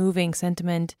content is moving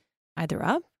sentiment either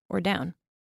up or down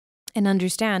and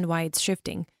understand why it's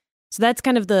shifting. So that's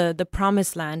kind of the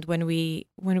promised land when we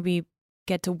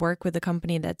get to work with a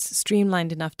company that's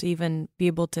streamlined enough to even be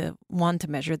able to want to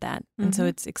measure that. Mm-hmm. And so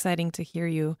it's exciting to hear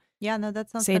you that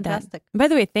sounds say fantastic. That. By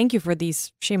the way, thank you for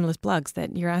these shameless plugs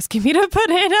that you're asking me to put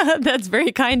in. That's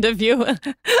very kind of you.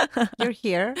 You're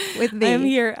here with me.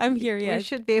 I'm here, yes. You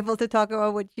should be able to talk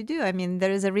about what you do. I mean,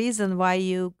 there is a reason why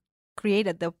you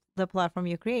created the platform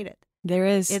you created. There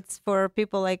is. It's for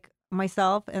people like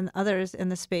myself and others in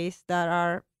the space that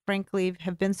are, frankly,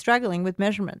 have been struggling with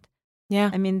measurement. Yeah.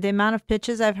 I mean, the amount of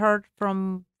pitches I've heard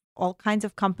from all kinds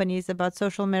of companies about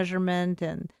social measurement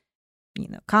and,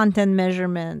 content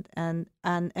measurement, and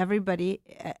everybody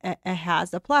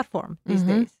has a platform these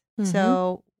days. Mm-hmm.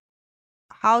 So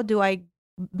how do I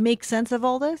make sense of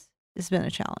all this? It's been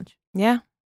a challenge. Yeah.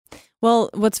 Well,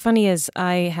 what's funny is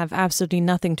I have absolutely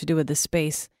nothing to do with this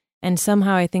space. And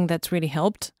somehow I think that's really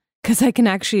helped because I can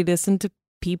actually listen to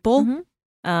people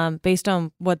based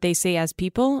on what they say as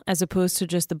people, as opposed to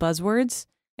just the buzzwords.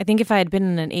 I think if I had been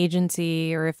in an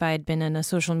agency or if I had been in a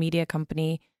social media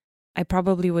company, I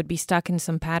probably would be stuck in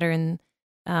some pattern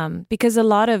because a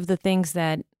lot of the things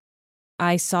that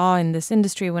I saw in this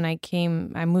industry when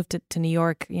I moved to New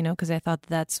York, because I thought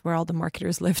that's where all the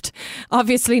marketers lived.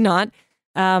 Obviously not.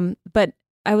 But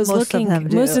I was most of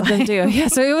them do. Yeah,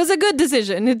 so it was a good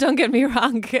decision. Don't get me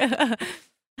wrong.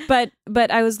 But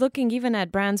I was looking even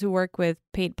at brands who work with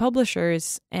paid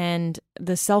publishers and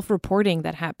the self-reporting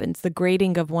that happens, the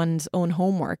grading of one's own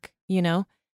homework,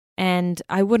 and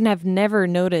I wouldn't have never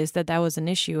noticed that was an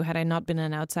issue had I not been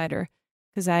an outsider,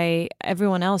 because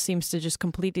everyone else seems to just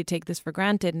completely take this for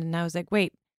granted. And I was like,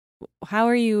 wait, how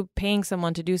are you paying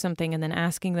someone to do something and then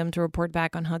asking them to report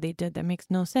back on how they did? That makes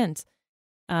no sense.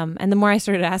 And the more I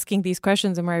started asking these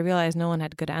questions, the more I realized no one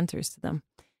had good answers to them.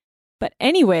 But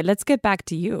anyway, let's get back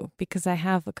to you because I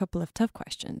have a couple of tough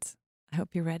questions. I hope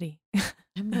you're ready.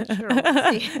 I'm not sure.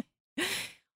 We'll see.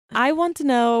 I want to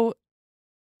know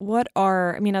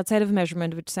outside of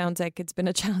measurement, which sounds like it's been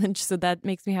a challenge, so that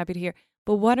makes me happy to hear.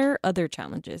 But what are other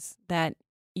challenges that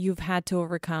you've had to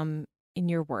overcome in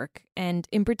your work? And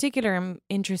in particular, I'm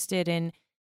interested in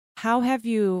how have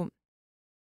you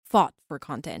fought for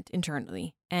content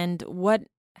internally and what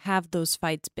have those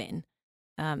fights been?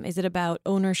 Is it about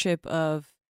ownership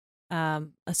of a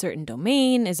certain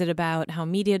domain? Is it about how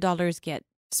media dollars get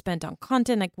spent on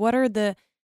content? Like, what are the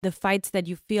fights that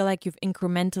you feel like you've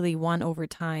incrementally won over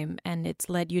time and it's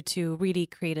led you to really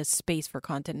create a space for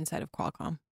content inside of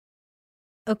Qualcomm?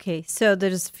 Okay, so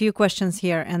there's a few questions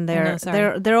here, and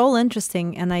they're all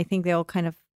interesting, and I think they all kind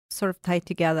of sort of tie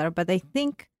together. But I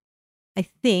think,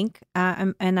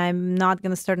 and I'm not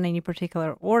going to start in any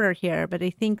particular order here, but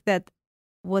I think that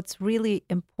what's really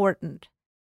important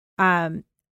in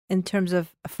terms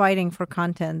of fighting for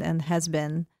content and has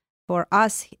been for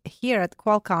us here at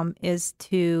Qualcomm is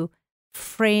to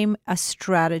frame a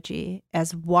strategy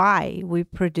as why we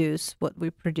produce what we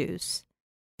produce.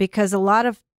 Because a lot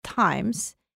of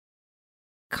times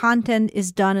content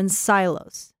is done in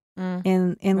silos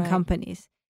in right. companies,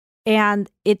 and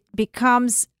it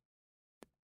becomes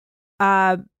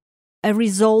a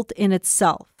result in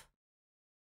itself.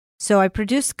 So I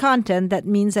produce content, that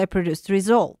means I produced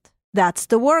result. That's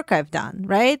the work I've done,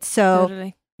 right? So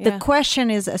totally. The question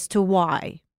is as to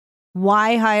why.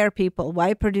 Why hire people?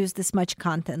 Why produce this much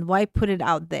content? Why put it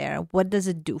out there? What does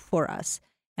it do for us?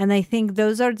 And I think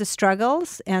those are the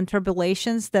struggles and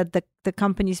tribulations that the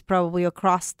companies probably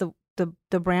across the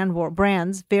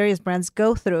various brands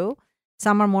go through.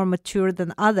 Some are more mature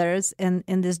than others in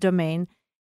this domain.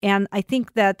 And I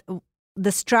think that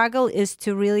the struggle is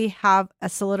to really have a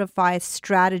solidified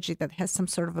strategy that has some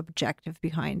sort of objective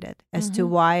behind it as to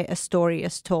why a story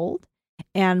is told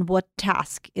and what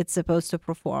task it's supposed to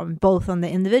perform, both on the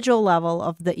individual level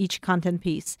of each content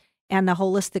piece and the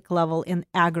holistic level in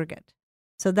aggregate.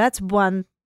 So that's one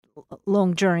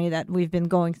long journey that we've been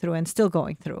going through and still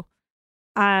going through.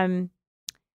 I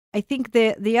think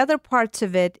the other parts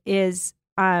of it is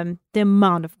the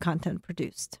amount of content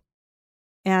produced.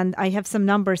 And I have some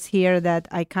numbers here that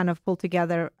I kind of pulled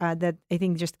together that I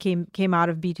think just came out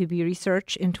of B2B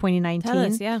research in 2019. Tell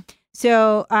us, yeah.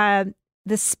 So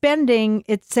the spending,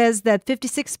 it says that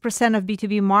 56% of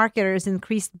B2B marketers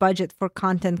increased budget for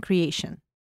content creation.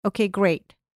 Okay,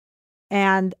 great.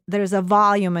 And there's a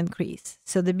volume increase.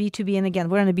 So the B2B, and again,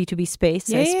 we're in a B2B space,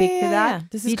 so I speak to that. Yeah.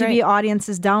 This is B2B great.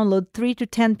 audiences download 3 to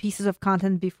 10 pieces of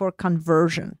content before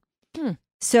conversion.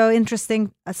 So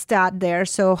interesting stat there.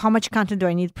 So how much content do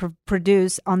I need to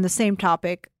produce on the same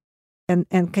topic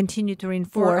and continue to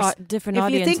reinforce? Different if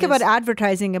audiences. You think about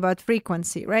advertising, about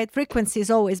frequency, right? Frequency has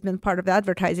always been part of the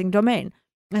advertising domain.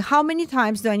 And how many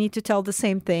times do I need to tell the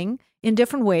same thing in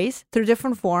different ways, through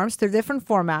different forms, through different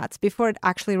formats before it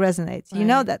actually resonates? Right. You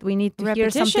know that we need to hear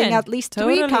something at least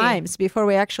 3 times before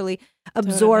we actually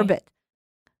absorb it.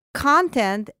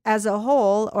 Content as a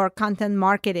whole, or content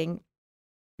marketing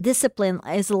discipline,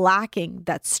 is lacking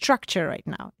that structure right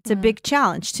now. It's a big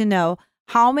challenge to know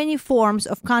how many forms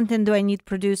of content do I need to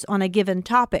produce on a given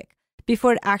topic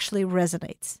before it actually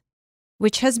resonates,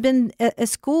 which has been a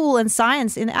school and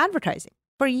science in advertising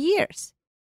for years,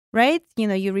 right?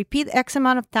 You repeat X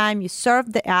amount of time, you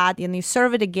serve the ad, and you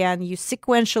serve it again, you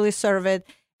sequentially serve it,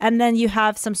 and then you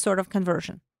have some sort of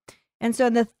conversion. And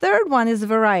so the third one is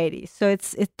variety. So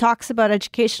it talks about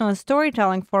educational and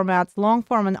storytelling formats. Long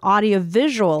form and audio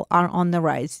visual are on the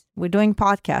rise. We're doing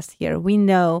podcasts here. We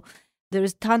know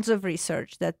there's tons of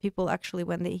research that people actually,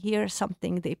 when they hear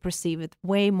something, they perceive it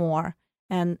way more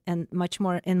and much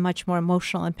more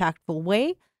emotional, impactful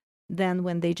way than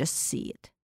when they just see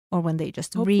it or when they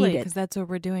just read it. Because that's what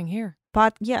we're doing here.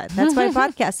 That's why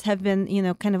podcasts have been,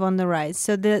 kind of on the rise.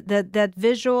 So that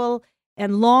visual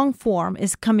and long form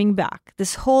is coming back.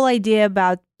 This whole idea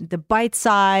about the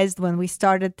bite-sized, when we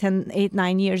started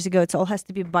 9 years ago, it all has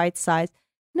to be bite-sized.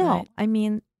 No, right. I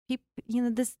mean,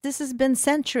 this has been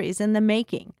centuries in the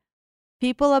making.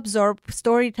 People absorb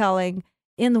storytelling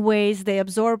in ways they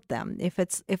absorb them. If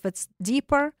it's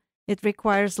deeper, it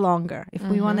requires longer. If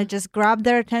we want to just grab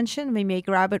their attention, we may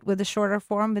grab it with a shorter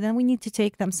form, but then we need to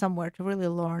take them somewhere to really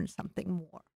learn something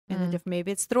more. And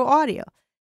maybe it's through audio.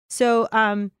 So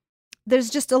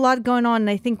there's just a lot going on. And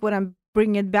I think what I'm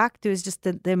bringing it back to is just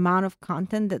the amount of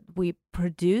content that we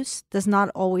produce does not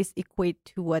always equate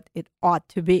to what it ought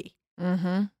to be.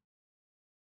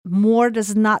 More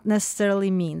does not necessarily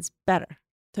means better.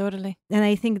 Totally. And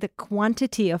I think the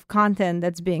quantity of content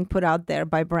that's being put out there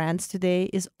by brands today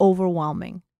is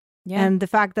overwhelming. Yeah. And the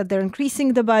fact that they're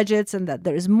increasing the budgets and that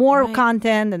there is more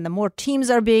content and the more teams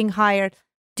are being hired.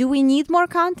 Do we need more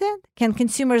content? Can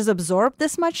consumers absorb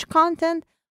this much content?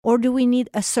 Or do we need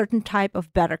a certain type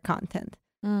of better content?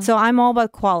 So I'm all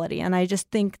about quality. And I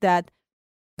just think that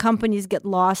companies get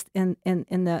lost in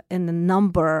the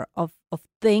number of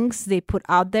things they put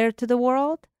out there to the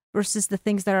world versus the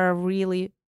things that are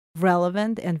really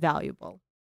relevant and valuable.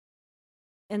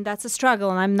 And that's a struggle.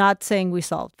 And I'm not saying we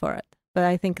solved for it, but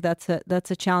I think that's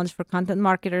a challenge for content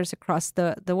marketers across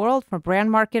the world, for brand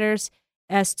marketers,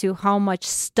 as to how much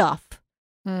stuff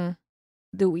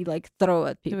do we throw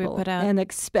at people and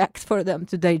expect for them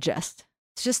to digest.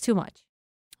 It's just too much.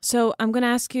 So I'm going to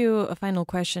ask you a final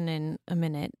question in a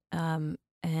minute,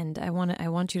 and I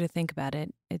want you to think about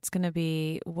it. It's going to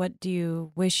be, what do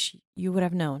you wish you would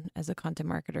have known as a content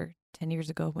marketer 10 years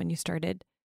ago when you started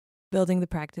building the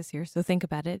practice here? So think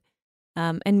about it.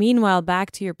 And meanwhile,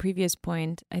 back to your previous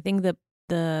point, I think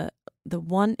the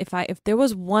one, if there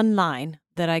was one line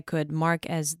that I could mark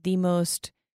as the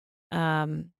most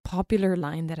popular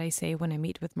line that I say when I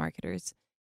meet with marketers,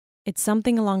 it's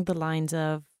something along the lines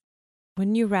of,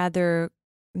 wouldn't you rather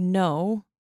know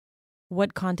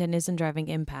what content isn't driving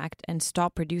impact and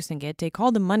stop producing it, take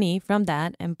all the money from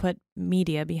that and put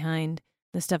media behind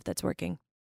the stuff that's working?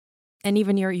 And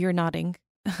even you're nodding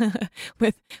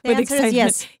with excitement.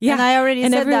 Yes. Yeah. And I already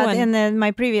said that in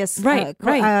my previous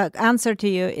answer to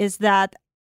you, is that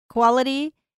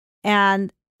quality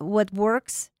and what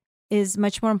works is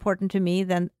much more important to me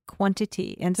than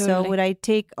quantity. And so would I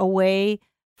take away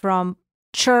from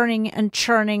churning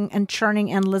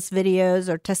endless videos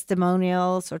or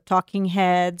testimonials or talking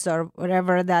heads or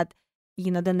whatever that,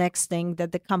 the next thing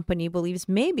that the company believes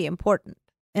may be important?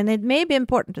 And it may be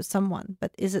important to someone,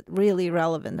 but is it really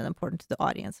relevant and important to the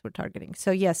audience we're targeting?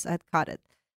 So yes, I've caught it.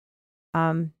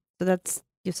 So that's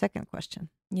your second question.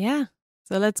 Yeah.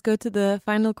 So let's go to the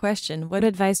final question. What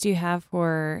advice do you have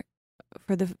for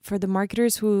the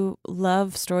marketers who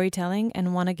love storytelling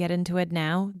and want to get into it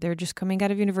now? They're just coming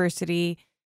out of university.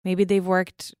 Maybe they've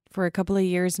worked for a couple of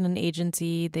years in an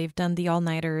agency. They've done the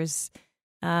all-nighters,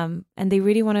 and they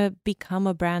really want to become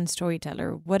a brand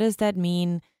storyteller. What does that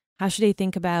mean? How should they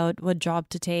think about what job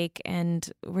to take?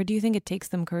 And where do you think it takes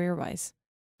them career-wise?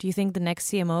 Do you think the next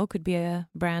CMO could be a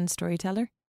brand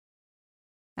storyteller?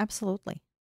 Absolutely.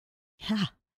 Yeah,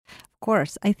 of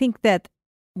course. I think that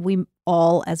we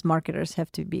all as marketers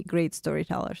have to be great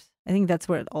storytellers. I think that's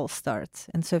where it all starts.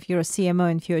 And so if you're a CMO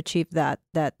and if you achieve that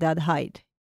height,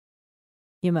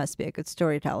 you must be a good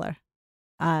storyteller,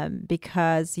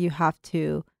 because you have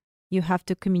to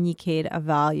communicate a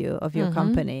value of your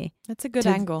company. That's a good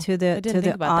angle to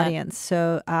the audience.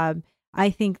 So I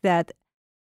think that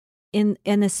and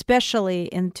especially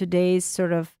in today's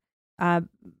sort of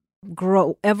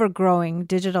ever growing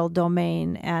digital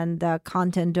domain and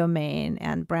content domain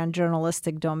and brand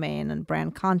journalistic domain and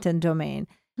brand content domain,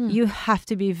 you have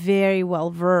to be very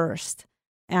well versed.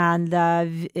 And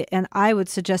I would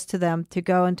suggest to them to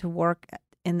go and to work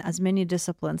in as many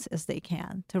disciplines as they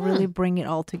can to really bring it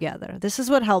all together. This is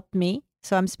what helped me.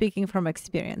 So I'm speaking from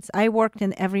experience. I worked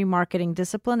in every marketing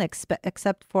discipline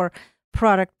except for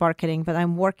product marketing, but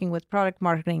I'm working with product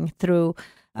marketing through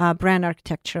brand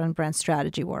architecture and brand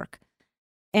strategy work.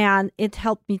 And it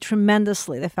helped me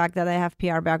tremendously. The fact that I have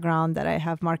PR background, that I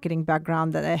have marketing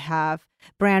background, that I have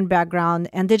brand background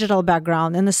and digital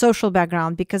background and the social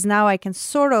background, because now I can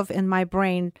sort of in my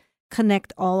brain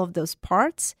connect all of those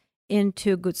parts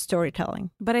into good storytelling.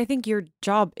 But I think your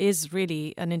job is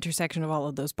really an intersection of all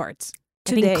of those parts.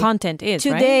 Today, I think content is,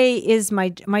 today is my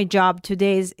job.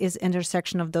 Today is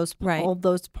intersection of those all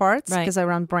those parts because I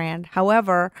run brand.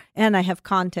 However, and I have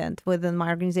content within my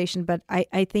organization. But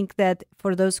I think that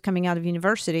for those coming out of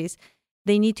universities,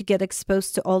 they need to get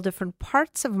exposed to all different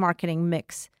parts of marketing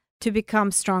mix to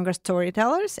become stronger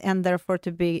storytellers and therefore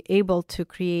to be able to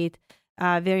create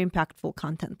very impactful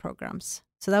content programs.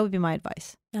 So that would be my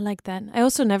advice. I like that. I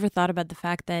also never thought about the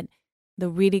fact that the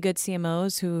really good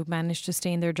CMOs who manage to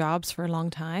stay in their jobs for a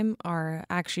long time are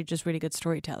actually just really good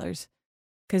storytellers.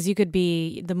 Because you could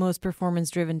be the most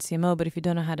performance-driven CMO, but if you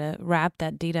don't know how to wrap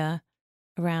that data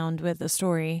around with a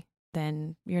story,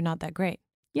 then you're not that great.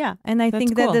 Yeah, and I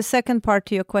think that the second part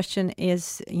to your question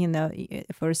is,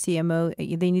 for a CMO,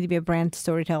 they need to be a brand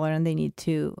storyteller, and they need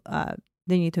to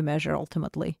measure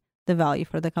ultimately the value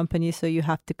for the company. So you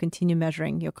have to continue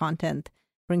measuring your content.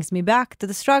 Brings me back to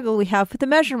the struggle we have with the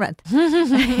measurement.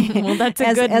 Well, that's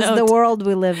a good note. As the world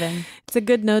we live in. It's a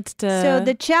good note to... So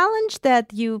the challenge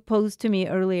that you posed to me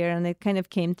earlier, and it kind of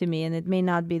came to me, and it may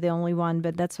not be the only one,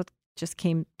 but that's what just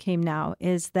came now,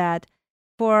 is that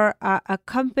for a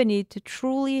company to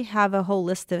truly have a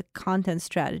holistic content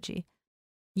strategy,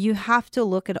 you have to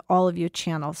look at all of your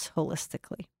channels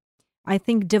holistically. I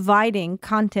think dividing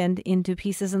content into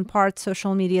pieces and parts,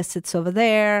 social media sits over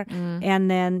there, and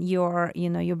then your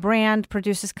brand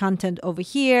produces content over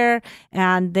here,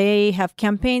 and they have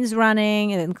campaigns running.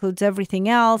 It includes everything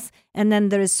else, and then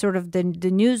there is sort of the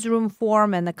newsroom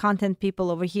form, and the content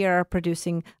people over here are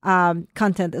producing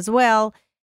content as well.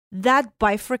 That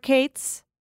bifurcates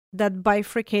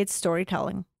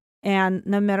storytelling, and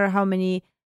no matter how many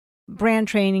brand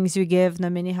trainings you give, no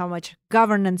matter how much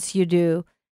governance you do,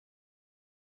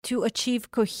 to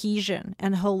achieve cohesion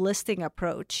and holistic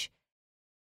approach,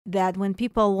 that when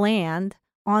people land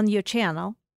on your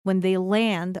channel, when they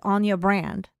land on your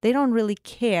brand, they don't really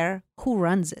care who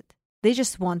runs it. They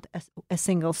just want a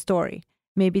single story,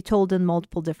 maybe told in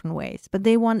multiple different ways, but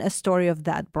they want a story of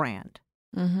that brand.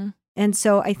 Mm-hmm. And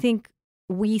so I think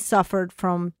we suffered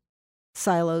from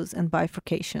silos and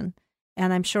bifurcation,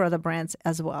 and I'm sure other brands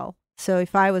as well. So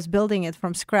if I was building it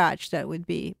from scratch, that would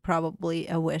be probably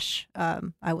a wish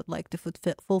I would like to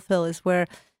fulfill, is where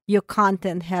your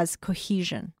content has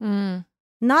cohesion.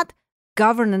 Not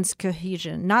governance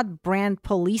cohesion, not brand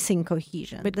policing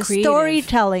cohesion, but the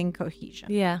storytelling cohesion.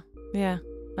 Yeah. I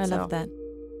love that.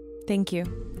 Thank you.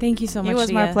 Thank you so much, It was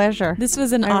Leah. my pleasure. This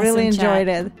was an awesome I really enjoyed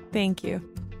chat. it. Thank you.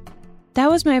 That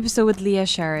was my episode with Leah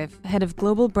Sharif, Head of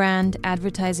Global Brand,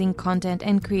 Advertising, Content,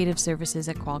 and Creative Services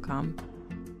at Qualcomm.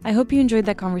 I hope you enjoyed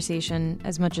that conversation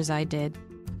as much as I did.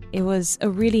 It was a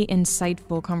really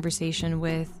insightful conversation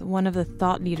with one of the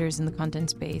thought leaders in the content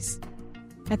space.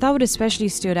 I thought what especially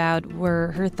stood out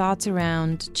were her thoughts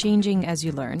around changing as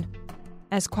you learn.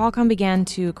 As Qualcomm began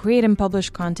to create and publish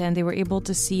content, they were able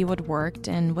to see what worked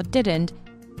and what didn't,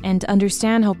 and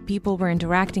understand how people were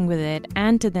interacting with it,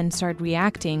 and to then start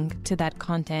reacting to that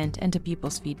content and to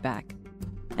people's feedback.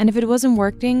 And if it wasn't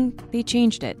working, they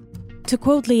changed it. To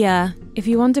quote Leah, if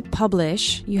you want to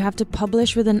publish, you have to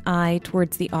publish with an eye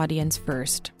towards the audience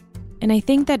first. And I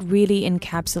think that really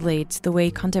encapsulates the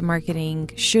way content marketing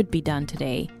should be done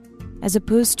today, as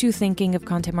opposed to thinking of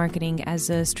content marketing as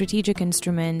a strategic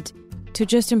instrument to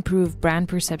just improve brand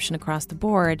perception across the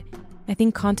board. I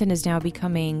think content is now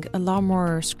becoming a lot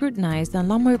more scrutinized and a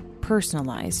lot more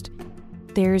personalized.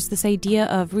 There's this idea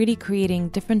of really creating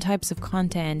different types of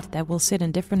content that will sit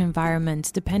in different environments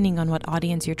depending on what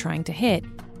audience you're trying to hit.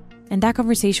 And that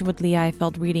conversation with Leah, I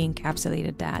felt really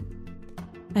encapsulated that.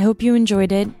 I hope you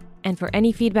enjoyed it. And for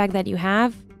any feedback that you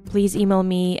have, please email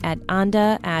me at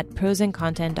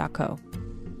anda@prosandcontent.co.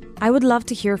 I would love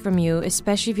to hear from you,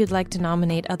 especially if you'd like to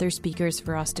nominate other speakers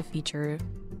for us to feature.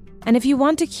 And if you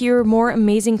want to hear more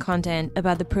amazing content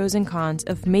about the pros and cons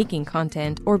of making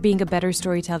content or being a better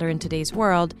storyteller in today's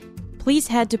world, please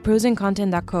head to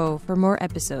prosandcontent.co for more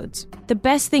episodes. The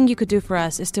best thing you could do for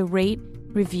us is to rate,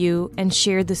 review, and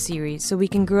share the series so we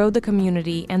can grow the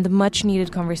community and the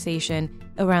much-needed conversation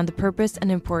around the purpose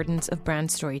and importance of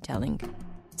brand storytelling.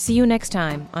 See you next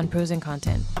time on Pros and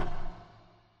Content.